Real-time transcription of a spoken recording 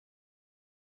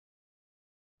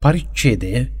පරිච්ඡේදය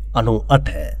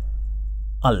 98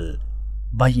 අල්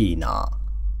බයීනා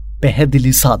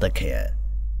පැහැදිලි සාධකය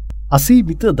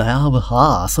අසීමිත දයාව හා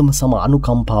අසමසම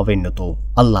අනුකම්පාවෙන් යුතු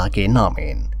අල්ලාහගේ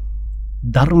නාමයෙන්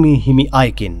ධර්මයේ හිමි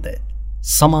අයකින්ද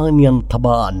සමානියන්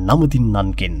තබා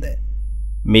නමුදින්නන්ගෙන්ද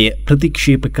මෙය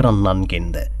ප්‍රතික්ෂේප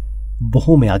කරන්නන්ගෙන්ද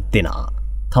බොහෝමයක් දෙනා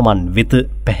තමන් වෙත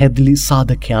පැහැදිලි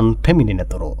සාධකයන්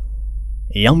පැමිණෙනතුරු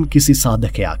යම් කිසි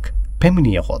සාධකයක්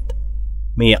පැමිණියහොත්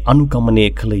මේ අනුගමනය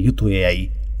කළ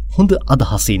යුතුයයි හොඳ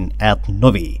අදහසින් ඈත්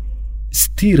නොවේ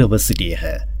ස්ථීරව සිටියහ.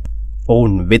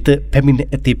 ඔවුන් වෙත පැමිණ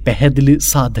ඇති පැහැදිලි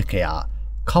සාධකයා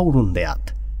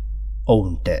කවුරුන්දයත්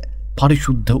ඔවුන්ට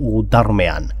පරිශුද්ධ වූ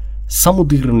ධර්මයන්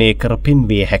සමුදිරණය කර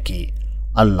පෙන්විය හැකි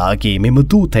අල්ලාහගේ මෙම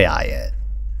දූතයාය.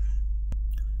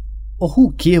 ඔහු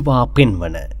කියවා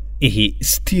පෙන්වන එහි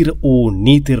ස්ථීර වූ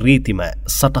නීති රීතිම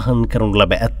සටහන් කරනු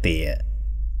ලැබ ඇත්තේය.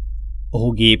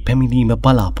 ඔහුගේ පැමිණීම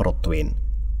බලාපොරොත්තුවෙන්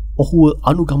ඔහුව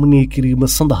අනුගමනය කිරීම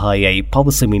සඳහා යයි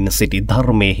පවසමින් සිටි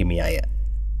ධර්මයේ හිමි අය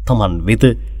තමන් වෙත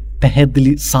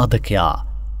පැහැදිලි සාධකයා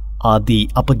ආදී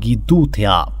අපගේ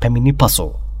දූතයා පැමිණි පසු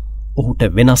ඔහුට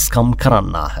වෙනස්කම්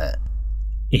කරන්නාහ.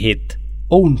 එහෙත්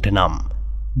ඔවුන්ට නම්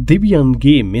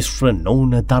දෙවියන්ගේ මිශ්‍ර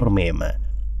නොවන ධර්මයම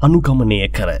අනුගමනය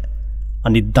කර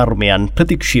අනිත් ධර්මයන්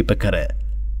ප්‍රතික්ෂේප කර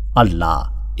අල්ලා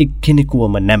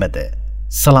එක්කෙනෙකුවම නැමද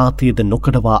සලාතයද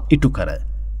නොකඩවා ඉටු කර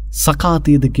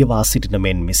සකාතයද ගෙවා සිටින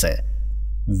මෙන් මිස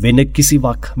වෙන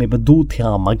කිසිවක් මෙම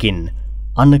දූතයා මගින්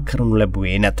අනකරනු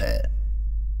ලැබුවේ නැත.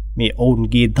 මේ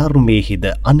ඔවුන්ගේ ධර්මයෙහිද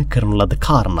අනකරනු ලද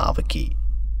කාරණාවකි.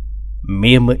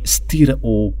 මෙයම ස්ථීර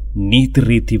වූ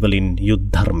නීතිරීතිවලින් යුත්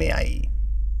ධර්මයයි.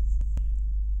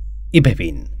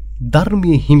 එබැවින්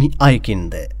ධර්මයේ හිමි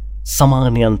අයකින්ද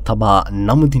සමානයන් තබා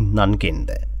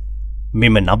නමුදින්නන්ගෙන්ද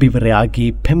මෙම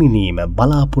නබිවරයාගේ පැමිණීම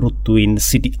බලාපොරොත්තුවෙන්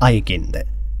සිටි අයගෙන්ද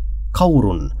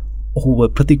කවුරුන් ඔහුව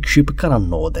ප්‍රතික්ෂේප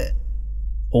කරන්නෝද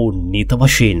ඔවුන් නීත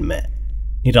වශයෙන්ම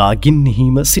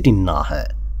නිරාගින්නෙහිම සිටින්නාහ.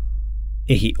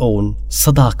 එහි ඔවුන්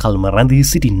සදාකල්ම රැඳී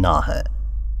සිටින්නාහ.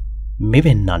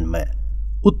 මෙවැන්නන්ම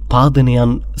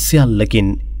උත්පාදනයන් සියල්ලකින්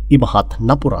ඉමහත්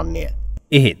නපුරන්නේ.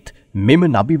 එහෙත් මෙම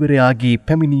නබිවරයාගේ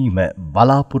පැමිණීම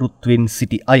බලාපොරොත්තුවෙන්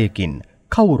සිටි අයකින්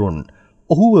කවුරුන්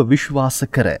ඔහුව විශ්වාස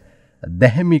කර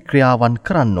දැහැමි ක්‍රියාවන්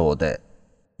කරන්නෝද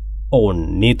ඔවුන්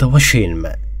නීත වශයෙන්ම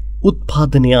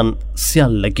උත්පාදනයන්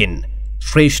සියල්ලකින්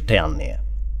ශ්‍රේෂ්ඨයන්ය.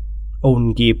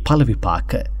 ඔවුන්ගේ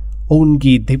පලවිපාක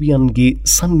ඔවුන්ගේ දෙවියන්ගේ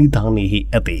සන්නිධානයෙහි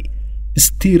ඇති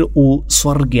ස්ථීර වූ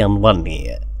ස්වර්ගයන් වන්නේය.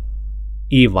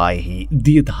 ඒවායෙහි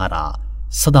දියදහරා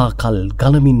සදාකල්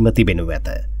ගලමින්ම තිබෙනු ඇත.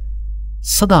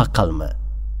 සදාකල්ම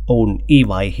ඔවුන්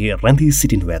ඒවායෙහි රැඳී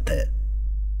සිටිනු ඇත.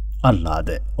 අල්ලාද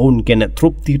ඔවුන් ගැන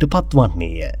තෘප්තියට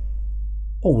පත්වන්නේය.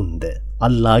 ඔවුන්ද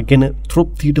අල්ලා ගැන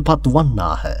තෘප්තියට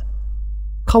පත්වන්නාහ.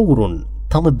 කවුරුන්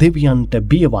තම දෙවියන්ට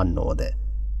බියවන්නෝද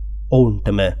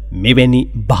ඔවුන්ටම මෙවැනි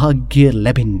භාග්‍ය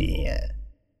ලැබෙන්නේය.